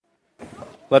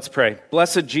Let's pray.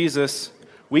 Blessed Jesus,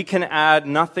 we can add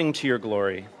nothing to your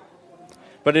glory,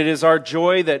 but it is our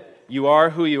joy that you are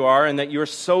who you are and that you are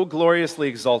so gloriously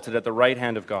exalted at the right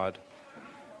hand of God.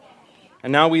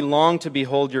 And now we long to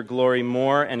behold your glory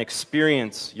more and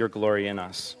experience your glory in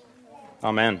us.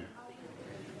 Amen.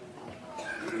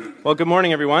 Well, good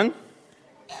morning, everyone.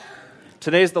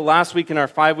 Today is the last week in our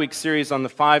 5-week series on the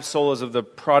 5 solas of the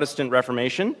Protestant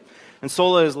Reformation. And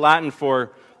sola is Latin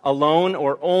for alone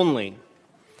or only.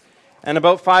 And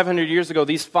about 500 years ago,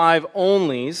 these 5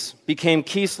 onlys became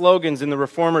key slogans in the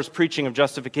Reformers' preaching of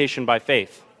justification by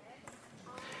faith.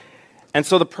 And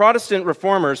so the Protestant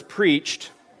Reformers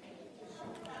preached,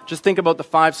 just think about the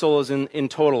 5 solas in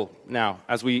total now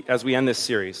as we end this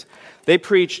series. They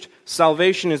preached,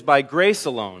 salvation is by grace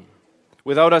alone,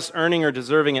 without us earning or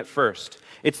deserving it first.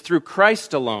 It's through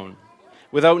Christ alone,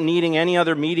 without needing any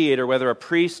other mediator, whether a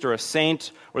priest or a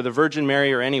saint or the Virgin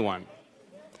Mary or anyone.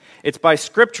 It's by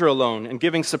Scripture alone and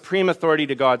giving supreme authority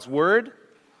to God's Word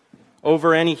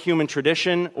over any human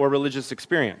tradition or religious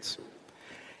experience.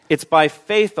 It's by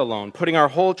faith alone, putting our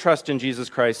whole trust in Jesus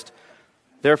Christ,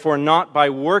 therefore not by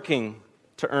working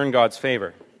to earn God's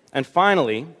favor. And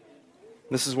finally,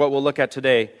 this is what we'll look at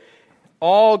today,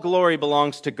 all glory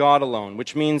belongs to God alone,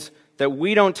 which means that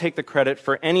we don't take the credit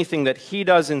for anything that He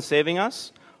does in saving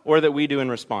us or that we do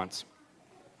in response.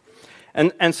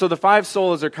 And so the 5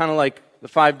 solas are kind of like the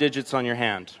 5 digits on your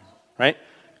hand, right?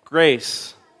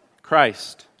 Grace,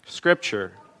 Christ,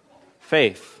 Scripture,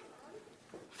 faith,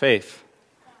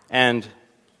 and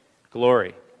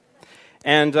glory.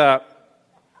 And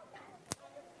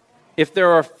if there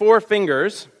are 4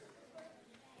 fingers,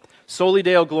 Soli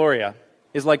Deo Gloria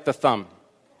is like the thumb.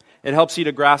 It helps you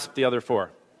to grasp the other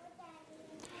 4.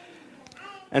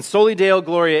 And Soli Deo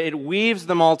Gloria, it weaves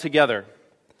them all together.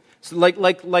 So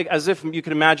like as if you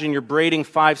could imagine you're braiding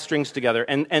 5 strings together.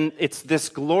 And it's this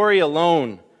glory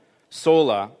alone,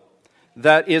 sola,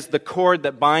 that is the cord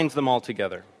that binds them all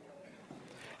together.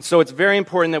 So it's very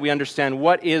important that we understand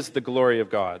what is the glory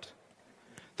of God.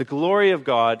 The glory of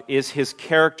God is His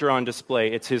character on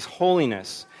display. It's His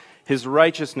holiness, His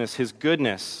righteousness, His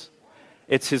goodness.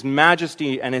 It's His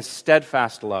majesty and His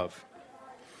steadfast love.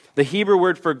 The Hebrew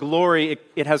word for glory,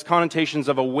 it has connotations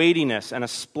of a weightiness and a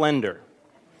splendor.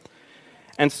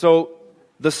 And so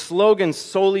the slogan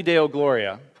Soli Deo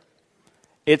Gloria,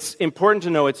 it's important to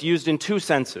know it's used in 2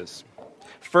 senses.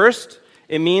 First,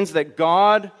 it means that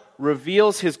God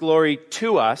reveals His glory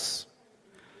to us,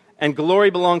 and glory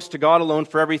belongs to God alone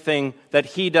for everything that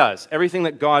He does, everything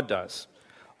that God does.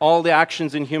 All the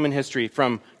actions in human history,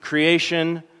 from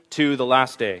creation to the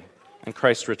last day and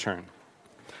Christ's return.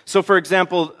 So, for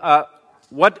example,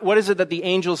 what is it that the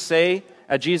angels say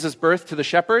at Jesus' birth to the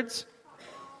shepherds?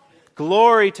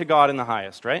 Glory to God in the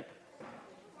highest, right?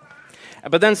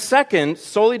 But then second,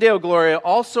 Soli Deo Gloria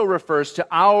also refers to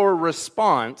our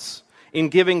response in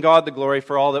giving God the glory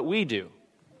for all that we do.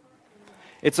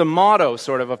 It's a motto,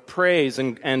 sort of praise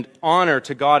and honor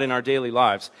to God in our daily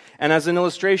lives. And as an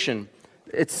illustration,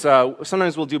 it's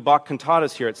sometimes we'll do Bach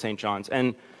cantatas here at St. John's,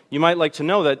 and you might like to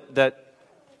know that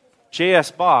J.S.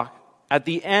 Bach, at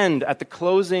the end, at the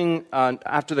closing,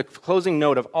 after the closing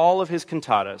note of all of his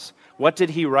cantatas, what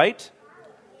did he write?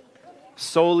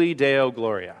 Soli Deo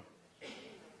Gloria.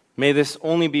 May this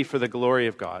only be for the glory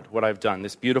of God, what I've done,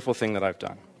 this beautiful thing that I've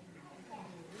done.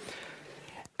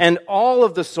 And all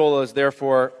of the solas,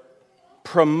 therefore,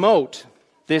 promote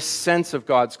this sense of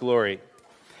God's glory.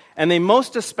 And they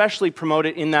most especially promote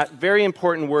it in that very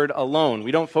important word alone.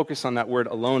 We don't focus on that word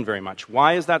alone very much.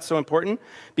 Why is that so important?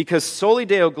 Because Soli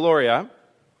Deo Gloria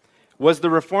was the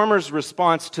Reformers'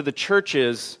 response to the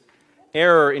Church's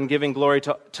error in giving glory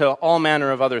to all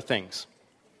manner of other things.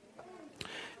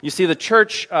 You see, the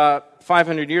Church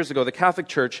 500 years ago, the Catholic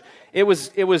Church, it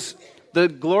was the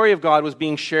glory of God was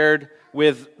being shared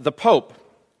with the Pope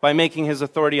by making his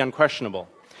authority unquestionable.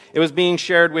 It was being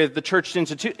shared with the church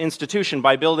institution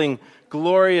by building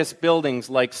glorious buildings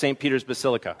like St. Peter's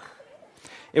Basilica.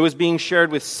 It was being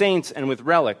shared with saints and with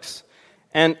relics.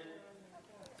 And,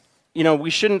 you know, we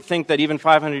shouldn't think that even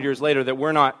 500 years later that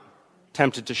we're not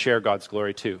tempted to share God's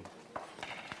glory too.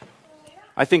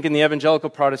 I think in the evangelical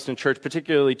Protestant church,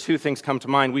 particularly 2 things come to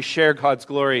mind. We share God's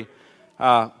glory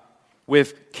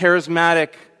with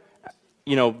charismatic,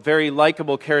 very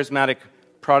likable, charismatic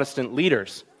Protestant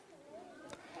leaders.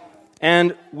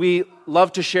 And we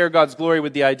love to share God's glory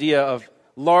with the idea of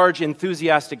large,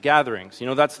 enthusiastic gatherings.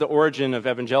 That's the origin of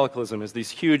evangelicalism, is these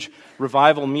huge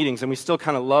revival meetings. And we still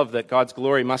kind of love that God's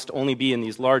glory must only be in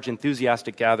these large,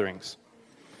 enthusiastic gatherings.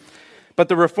 But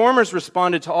the Reformers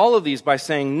responded to all of these by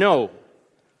saying, no,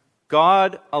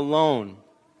 God alone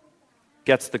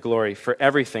gets the glory for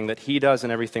everything that he does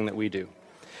and everything that we do.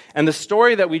 And the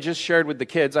story that we just shared with the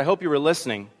kids, I hope you were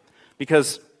listening,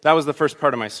 because that was the first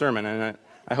part of my sermon, and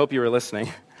I hope you were listening.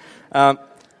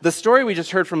 The story we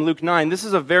just heard from Luke 9, this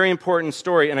is a very important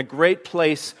story and a great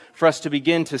place for us to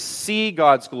begin to see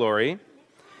God's glory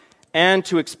and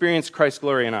to experience Christ's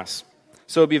glory in us.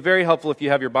 So it would be very helpful if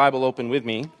you have your Bible open with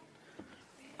me.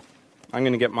 I'm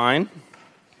going to get mine.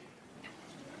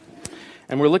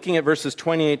 And we're looking at verses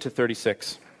 28 to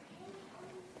 36.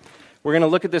 We're going to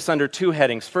look at this under two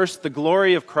headings. First, the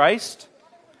glory of Christ,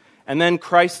 and then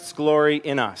Christ's glory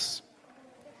in us.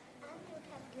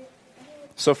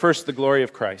 So first, the glory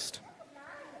of Christ.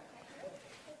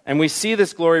 And we see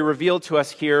this glory revealed to us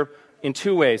here in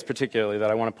two ways, particularly, that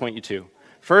I want to point you to.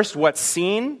 First, what's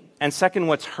seen, and second,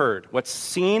 what's heard. What's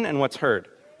seen and what's heard.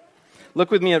 Look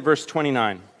with me at verse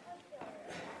 29.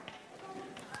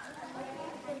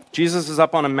 Jesus is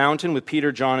up on a mountain with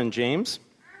Peter, John, and James.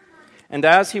 And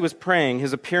as he was praying,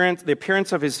 the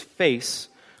appearance of his face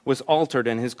was altered,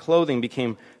 and his clothing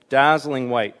became dazzling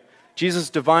white. Jesus'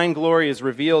 divine glory is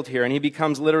revealed here, and he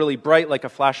becomes literally bright like a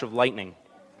flash of lightning.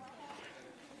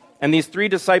 And these three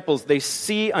disciples, they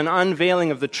see an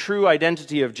unveiling of the true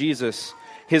identity of Jesus,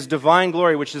 his divine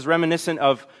glory, which is reminiscent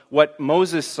of what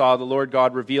Moses saw the Lord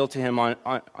God reveal to him on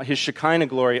his Shekinah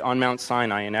glory on Mount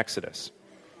Sinai in Exodus.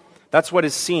 That's what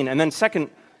is seen. And then second,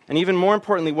 and even more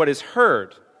importantly, what is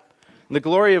heard. The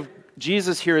glory of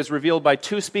Jesus here is revealed by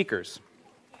two speakers.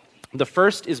 The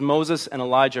first is Moses and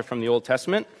Elijah from the Old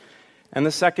Testament, and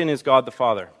the second is God the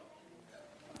Father.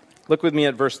 Look with me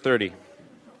at verse 30.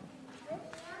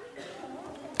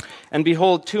 And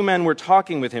behold, two men were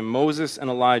talking with him, Moses and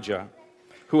Elijah,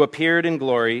 who appeared in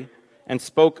glory and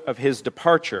spoke of his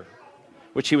departure,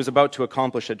 which he was about to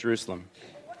accomplish at Jerusalem.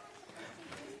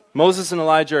 Moses and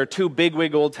Elijah are two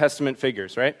bigwig Old Testament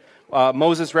figures, right?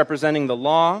 Moses representing the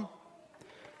law,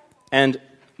 and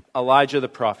Elijah the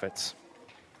prophets.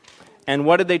 And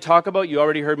what did they talk about? You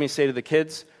already heard me say to the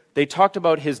kids. They talked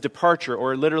about his departure,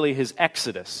 or literally his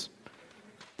exodus.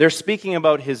 They're speaking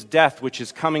about his death, which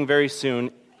is coming very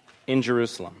soon in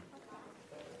Jerusalem.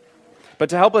 But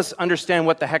to help us understand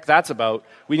what the heck that's about,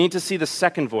 we need to see the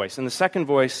second voice. And the second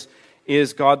voice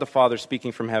is God the Father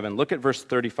speaking from heaven. Look at verse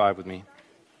 35 with me.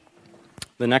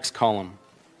 The next column.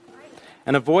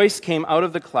 And a voice came out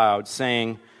of the cloud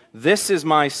saying, "This is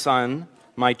my Son,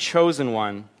 my chosen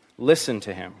one. Listen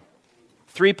to him."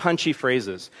 Three punchy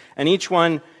phrases. And each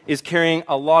one is carrying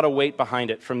a lot of weight behind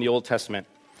it from the Old Testament.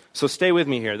 So stay with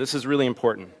me here. This is really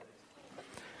important.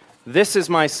 This is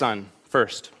my Son,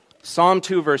 first. Psalm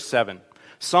 2, verse 7.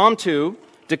 Psalm 2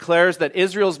 declares that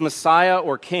Israel's Messiah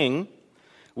or King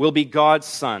will be God's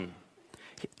Son.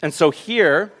 And so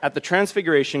here, at the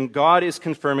Transfiguration, God is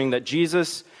confirming that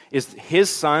Jesus is his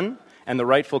Son and the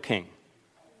rightful King.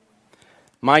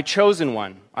 My chosen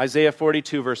one, Isaiah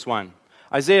 42, verse 1.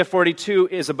 Isaiah 42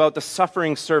 is about the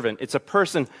suffering servant. It's a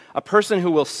person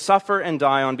who will suffer and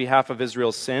die on behalf of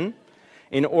Israel's sin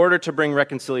in order to bring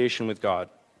reconciliation with God.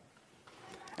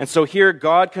 And so here,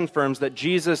 God confirms that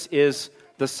Jesus is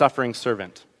the suffering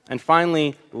servant. And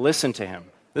finally, listen to him.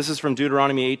 This is from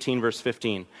Deuteronomy 18, verse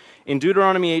 15. In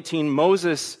Deuteronomy 18,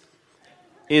 Moses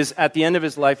is at the end of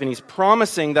his life, and he's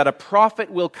promising that a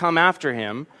prophet will come after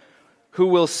him who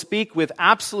will speak with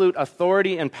absolute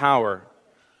authority and power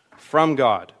from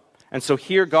God. And so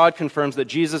here, God confirms that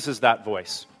Jesus is that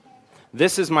voice.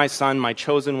 This is my Son, my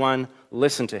chosen one.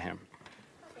 Listen to him.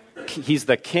 He's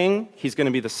the King. He's going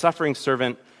to be the suffering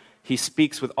servant. He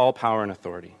speaks with all power and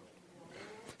authority.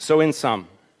 So in sum,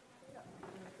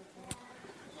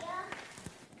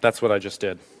 that's what I just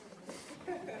did.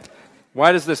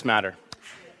 Why does this matter?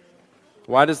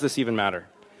 Why does this even matter?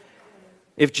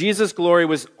 If Jesus' glory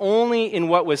was only in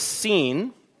what was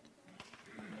seen,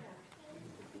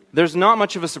 there's not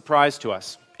much of a surprise to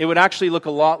us. It would actually look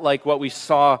a lot like what we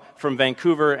saw from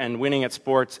Vancouver and winning at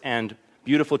sports and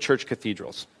beautiful church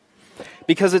cathedrals.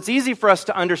 Because it's easy for us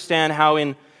to understand how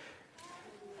in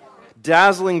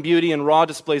dazzling beauty and raw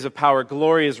displays of power,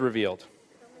 glory is revealed.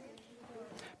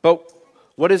 But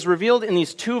what is revealed in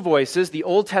these two voices, the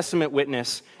Old Testament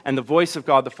witness and the voice of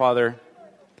God the Father,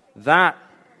 that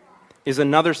is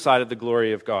another side of the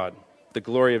glory of God, the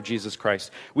glory of Jesus Christ.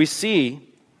 We see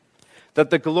that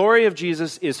the glory of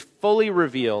Jesus is fully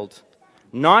revealed,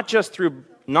 not just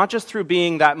through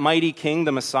being that mighty King,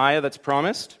 the Messiah that's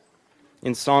promised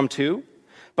in Psalm 2,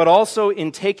 but also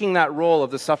in taking that role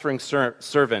of the suffering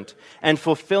servant and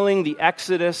fulfilling the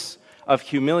exodus of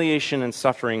humiliation and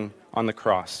suffering on the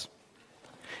cross.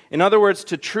 In other words,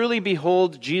 to truly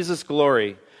behold Jesus'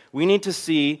 glory, we need to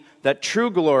see that true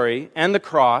glory and the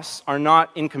cross are not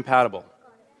incompatible.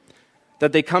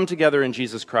 that they come together in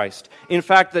Jesus Christ. In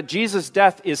fact, that Jesus'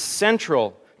 death is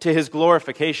central to his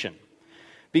glorification,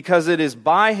 because it is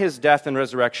by his death and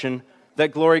resurrection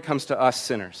that glory comes to us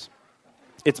sinners.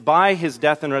 It's by his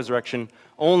death and resurrection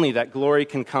only that glory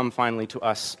can come finally to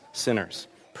us sinners.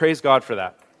 Praise God for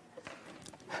that.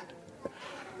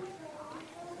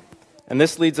 And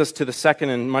this leads us to the second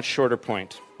and much shorter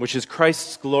point, which is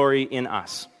Christ's glory in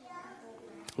us.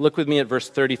 Look with me at verse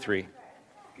 33.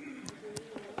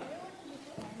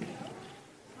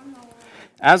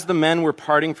 As the men were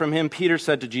parting from him, Peter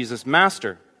said to Jesus,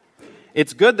 "Master,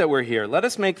 it's good that we're here. Let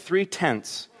us make 3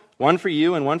 tents, one for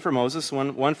you and one for Moses,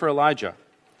 one for Elijah,"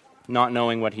 not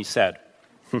knowing what he said.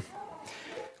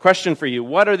 Question for you,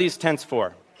 what are these tents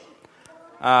for?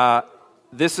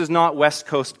 This is not West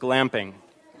Coast glamping.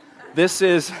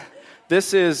 These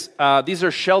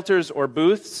are shelters or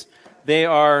booths. They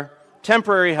are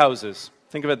temporary houses.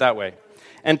 Think of it that way.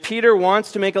 And Peter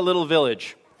wants to make a little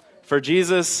village for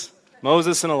Jesus,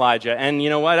 Moses, and Elijah. And you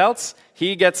know what else?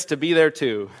 He gets to be there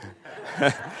too.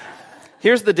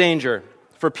 Here's the danger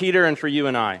for Peter and for you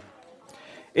and I.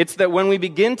 It's that when we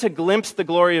begin to glimpse the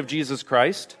glory of Jesus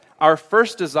Christ, our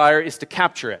first desire is to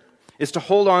capture it, is to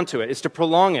hold on to it, is to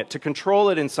prolong it, to control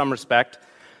it in some respect,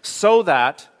 so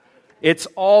that it's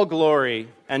all glory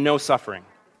and no suffering.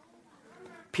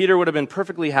 Peter would have been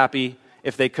perfectly happy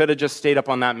if they could have just stayed up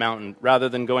on that mountain rather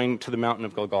than going to the mountain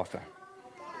of Golgotha.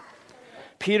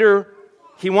 Peter,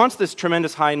 he wants this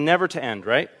tremendous high never to end,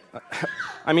 right?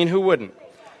 I mean, who wouldn't?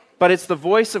 But it's the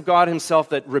voice of God himself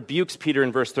that rebukes Peter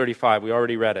in verse 35. We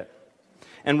already read it.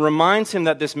 And reminds him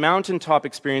that this mountaintop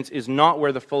experience is not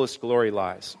where the fullest glory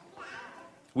lies.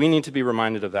 We need to be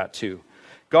reminded of that too.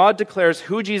 God declares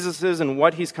who Jesus is and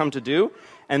what he's come to do,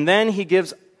 and then he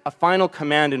gives a final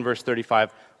command in verse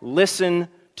 35. Listen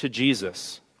to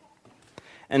Jesus.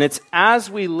 And it's as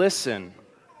we listen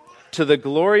to the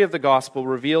glory of the gospel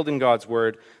revealed in God's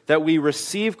word that we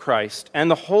receive Christ, and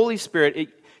the Holy Spirit,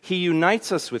 he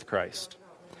unites us with Christ,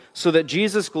 so that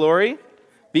Jesus' glory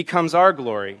becomes our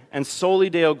glory, and Soli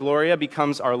Deo Gloria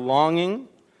becomes our longing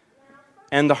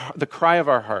and the cry of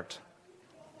our heart.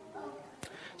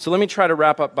 So let me try to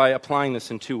wrap up by applying this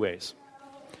in 2 ways.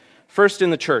 First, in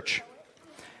the church.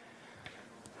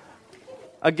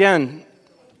 Again,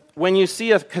 when you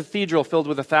see a cathedral filled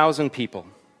with 1,000 people,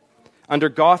 under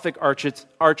Gothic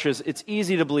arches, it's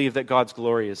easy to believe that God's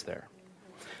glory is there.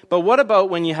 But what about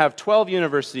when you have 12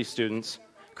 university students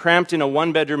cramped in a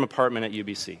 1-bedroom apartment at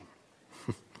UBC?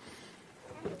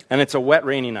 And it's a wet,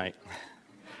 rainy night.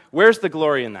 Where's the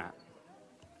glory in that?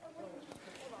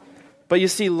 But you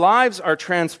see, lives are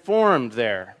transformed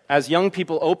there as young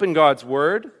people open God's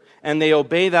word and they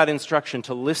obey that instruction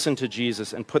to listen to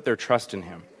Jesus and put their trust in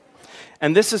him.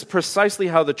 And this is precisely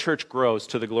how the church grows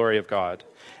to the glory of God.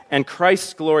 And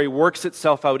Christ's glory works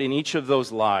itself out in each of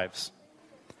those lives,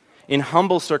 in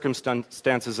humble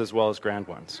circumstances as well as grand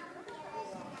ones.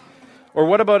 Or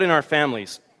what about in our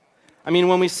families? I mean,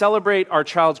 when we celebrate our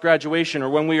child's graduation, or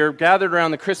when we are gathered around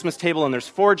the Christmas table and there's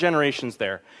 4 generations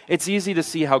there, it's easy to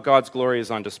see how God's glory is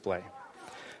on display.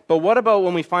 But what about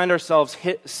when we find ourselves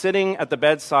sitting at the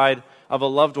bedside of a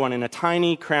loved one in a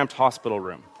tiny, cramped hospital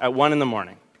room at 1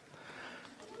 a.m?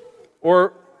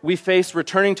 Or we face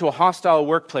returning to a hostile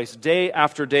workplace day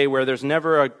after day where there's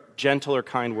never a gentle or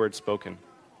kind word spoken.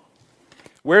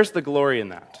 Where's the glory in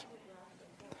that?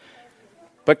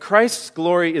 But Christ's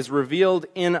glory is revealed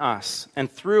in us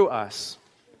and through us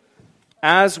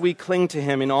as we cling to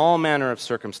him in all manner of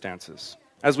circumstances,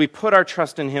 as we put our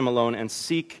trust in him alone and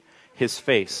seek his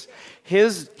face.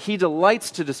 He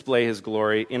delights to display his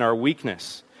glory in our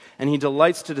weakness, and he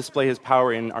delights to display his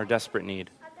power in our desperate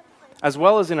need, as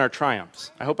well as in our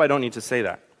triumphs. I hope I don't need to say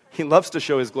that. He loves to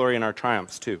show his glory in our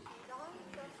triumphs too,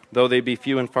 though they be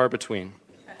few and far between.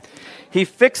 He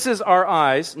fixes our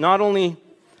eyes, not only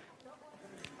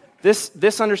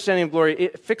this understanding of glory,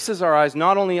 it fixes our eyes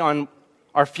not only on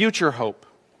our future hope,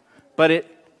 but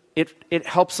it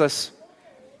helps us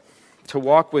to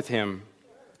walk with him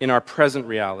in our present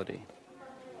reality.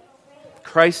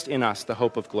 Christ in us, the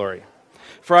hope of glory.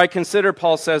 For I consider,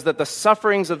 Paul says, that the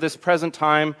sufferings of this present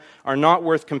time are not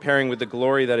worth comparing with the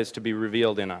glory that is to be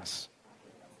revealed in us.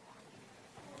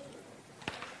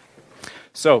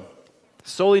 So,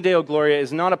 Soli Deo Gloria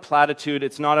is not a platitude,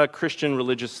 it's not a Christian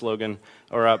religious slogan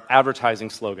or an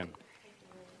advertising slogan.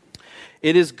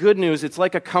 It is good news. It's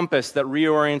like a compass that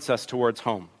reorients us towards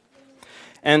home.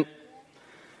 And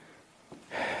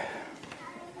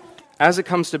as it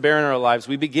comes to bear in our lives,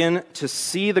 we begin to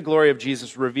see the glory of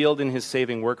Jesus revealed in his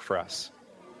saving work for us.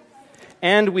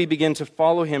 And we begin to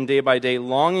follow him day by day,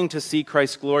 longing to see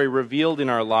Christ's glory revealed in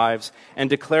our lives and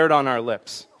declared on our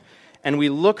lips. and we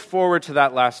look forward to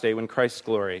that last day when Christ's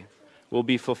glory will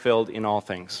be fulfilled in all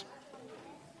things.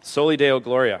 Soli Deo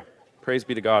Gloria. Praise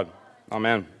be to God.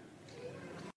 Amen.